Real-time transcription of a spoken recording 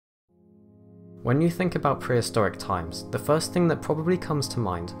When you think about prehistoric times, the first thing that probably comes to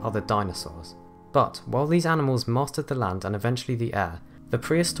mind are the dinosaurs. But while these animals mastered the land and eventually the air, the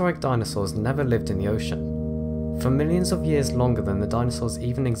prehistoric dinosaurs never lived in the ocean. For millions of years longer than the dinosaurs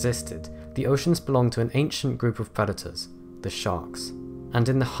even existed, the oceans belonged to an ancient group of predators, the sharks. And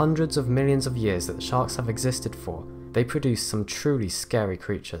in the hundreds of millions of years that sharks have existed for, they produced some truly scary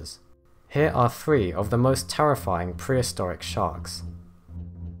creatures. Here are 3 of the most terrifying prehistoric sharks.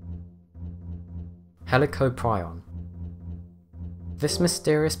 Helicoprion. This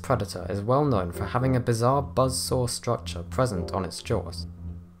mysterious predator is well known for having a bizarre buzzsaw structure present on its jaws.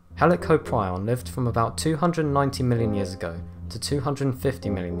 Helicoprion lived from about 290 million years ago to 250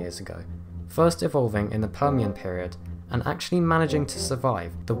 million years ago, first evolving in the Permian period and actually managing to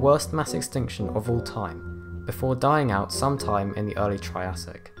survive the worst mass extinction of all time, before dying out sometime in the early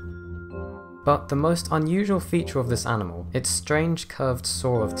Triassic. But the most unusual feature of this animal, its strange curved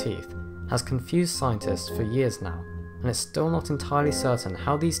saw of teeth, has confused scientists for years now, and it's still not entirely certain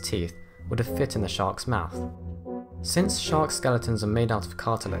how these teeth would have fit in the shark's mouth. Since shark skeletons are made out of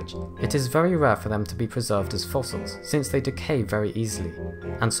cartilage, it is very rare for them to be preserved as fossils, since they decay very easily,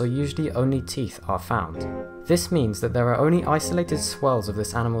 and so usually only teeth are found. This means that there are only isolated swirls of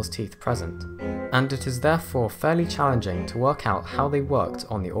this animal's teeth present, and it is therefore fairly challenging to work out how they worked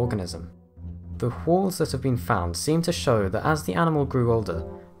on the organism. The whorls that have been found seem to show that as the animal grew older,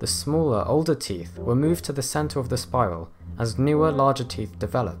 the smaller, older teeth were moved to the centre of the spiral as newer, larger teeth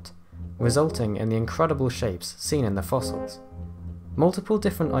developed, resulting in the incredible shapes seen in the fossils. Multiple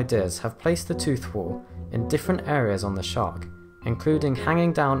different ideas have placed the tooth whorl in different areas on the shark, including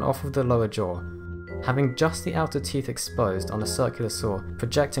hanging down off of the lower jaw, having just the outer teeth exposed on a circular saw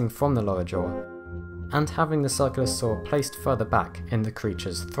projecting from the lower jaw, and having the circular saw placed further back in the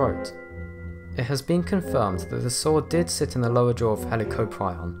creature's throat. It has been confirmed that the saw did sit in the lower jaw of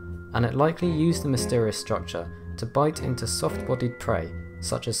Helicoprion, and it likely used the mysterious structure to bite into soft-bodied prey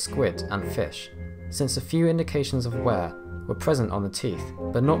such as squid and fish, since a few indications of wear were present on the teeth,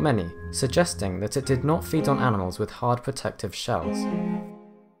 but not many, suggesting that it did not feed on animals with hard protective shells.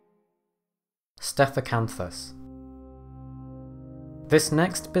 Stethocanthus. This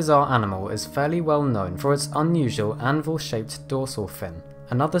next bizarre animal is fairly well known for its unusual anvil-shaped dorsal fin,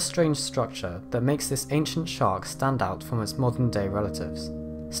 another strange structure that makes this ancient shark stand out from its modern-day relatives.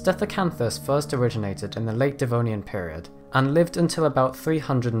 Stethocanthus first originated in the late Devonian period and lived until about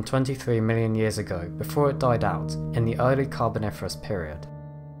 323 million years ago before it died out in the early Carboniferous period.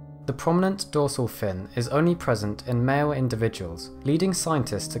 The prominent dorsal fin is only present in male individuals, leading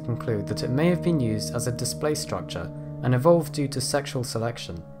scientists to conclude that it may have been used as a display structure and evolved due to sexual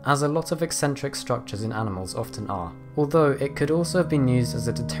selection, as a lot of eccentric structures in animals often are, although it could also have been used as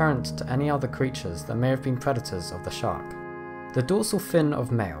a deterrent to any other creatures that may have been predators of the shark. The dorsal fin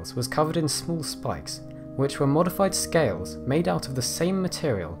of males was covered in small spikes, which were modified scales made out of the same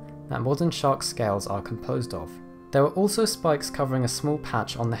material that modern shark scales are composed of. There were also spikes covering a small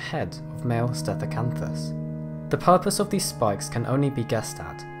patch on the head of male Stethocanthus. The purpose of these spikes can only be guessed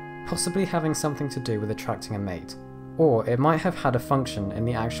at, possibly having something to do with attracting a mate, or it might have had a function in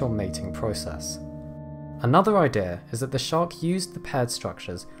the actual mating process. Another idea is that the shark used the paired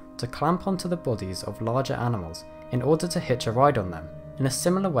structures to clamp onto the bodies of larger animals in order to hitch a ride on them, in a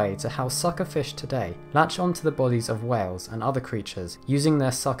similar way to how suckerfish today latch onto the bodies of whales and other creatures using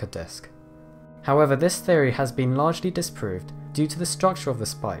their sucker disc. However, this theory has been largely disproved due to the structure of the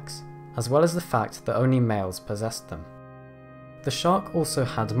spikes, as well as the fact that only males possessed them. The shark also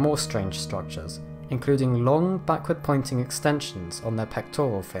had more strange structures, including long backward-pointing extensions on their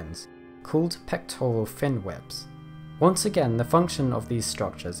pectoral fins, called pectoral fin whips. Once again, the function of these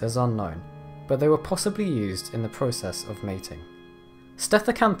structures is unknown, but they were possibly used in the process of mating.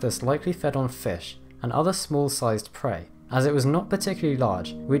 Stethocanthus likely fed on fish and other small-sized prey, as it was not particularly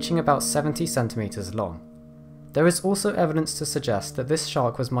large, reaching about 70 centimeters long. There is also evidence to suggest that this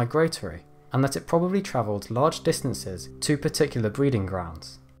shark was migratory, and that it probably travelled large distances to particular breeding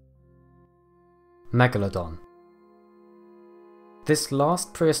grounds. Megalodon. This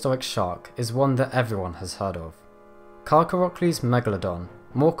last prehistoric shark is one that everyone has heard of. Carcharocles megalodon,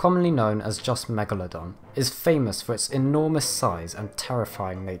 more commonly known as just Megalodon, is famous for its enormous size and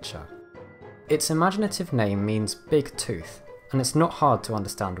terrifying nature. Its imaginative name means big tooth, and it's not hard to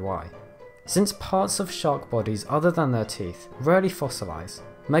understand why. Since parts of shark bodies other than their teeth rarely fossilise,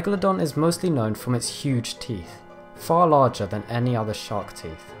 Megalodon is mostly known from its huge teeth, far larger than any other shark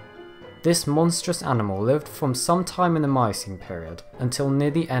teeth. This monstrous animal lived from some time in the Miocene period until near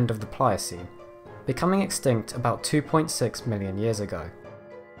the end of the Pliocene, becoming extinct about 2.6 million years ago.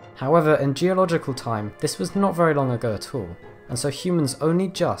 However, in geological time, this was not very long ago at all, and so humans only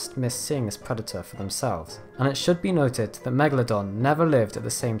just missed seeing this predator for themselves. And it should be noted that Megalodon never lived at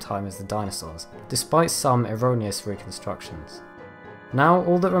the same time as the dinosaurs, despite some erroneous reconstructions. Now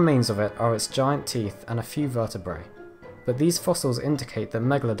all that remains of it are its giant teeth and a few vertebrae, but these fossils indicate that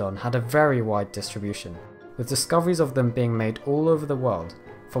Megalodon had a very wide distribution, with discoveries of them being made all over the world,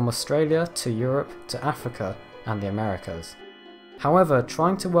 from Australia to Europe to Africa and the Americas. However,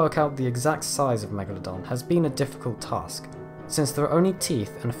 trying to work out the exact size of Megalodon has been a difficult task, since there are only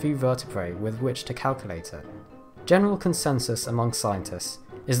teeth and a few vertebrae with which to calculate it. General consensus among scientists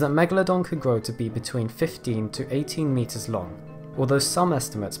is that Megalodon could grow to be between 15 to 18 meters long, although some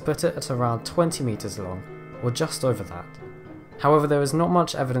estimates put it at around 20 meters long, or just over that. However, there is not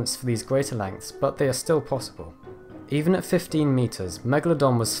much evidence for these greater lengths, but they are still possible. Even at 15 meters,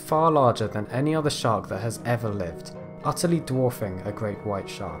 Megalodon was far larger than any other shark that has ever lived, utterly dwarfing a great white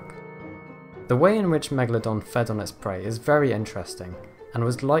shark. The way in which Megalodon fed on its prey is very interesting, and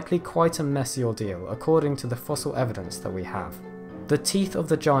was likely quite a messy ordeal according to the fossil evidence that we have. The teeth of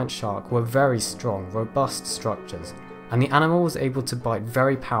the giant shark were very strong, robust structures, and the animal was able to bite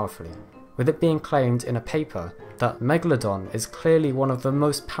very powerfully, with it being claimed in a paper that Megalodon is clearly one of the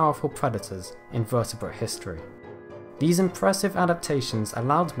most powerful predators in vertebrate history. These impressive adaptations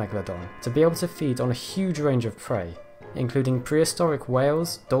allowed Megalodon to be able to feed on a huge range of prey, including prehistoric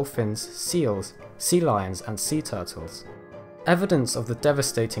whales, dolphins, seals, sea lions and sea turtles. Evidence of the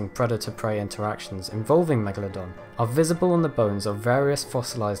devastating predator-prey interactions involving Megalodon are visible on the bones of various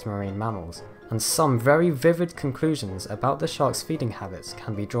fossilized marine mammals, and some very vivid conclusions about the shark's feeding habits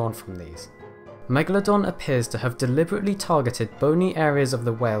can be drawn from these. Megalodon appears to have deliberately targeted bony areas of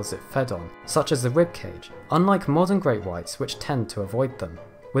the whales it fed on, such as the ribcage, unlike modern great whites which tend to avoid them.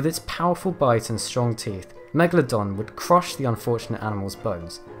 With its powerful bite and strong teeth, Megalodon would crush the unfortunate animal's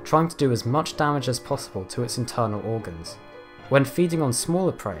bones, trying to do as much damage as possible to its internal organs. When feeding on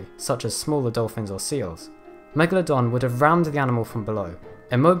smaller prey, such as smaller dolphins or seals, Megalodon would have rammed the animal from below,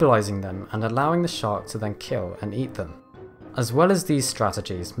 immobilizing them and allowing the shark to then kill and eat them. As well as these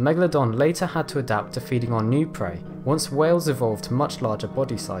strategies, Megalodon later had to adapt to feeding on new prey once whales evolved to much larger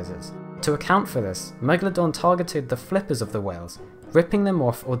body sizes. To account for this, Megalodon targeted the flippers of the whales, ripping them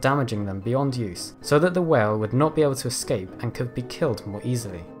off or damaging them beyond use, so that the whale would not be able to escape and could be killed more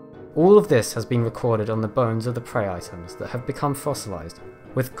easily. All of this has been recorded on the bones of the prey items that have become fossilized,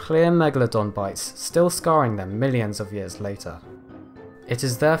 with clear Megalodon bites still scarring them millions of years later. It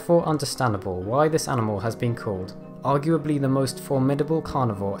is therefore understandable why this animal has been called arguably the most formidable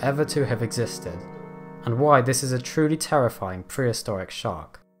carnivore ever to have existed, and why this is a truly terrifying prehistoric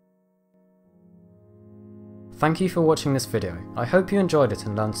shark. Thank you for watching this video. I hope you enjoyed it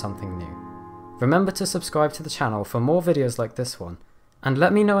and learned something new. Remember to subscribe to the channel for more videos like this one, and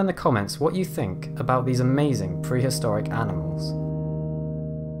let me know in the comments what you think about these amazing prehistoric animals.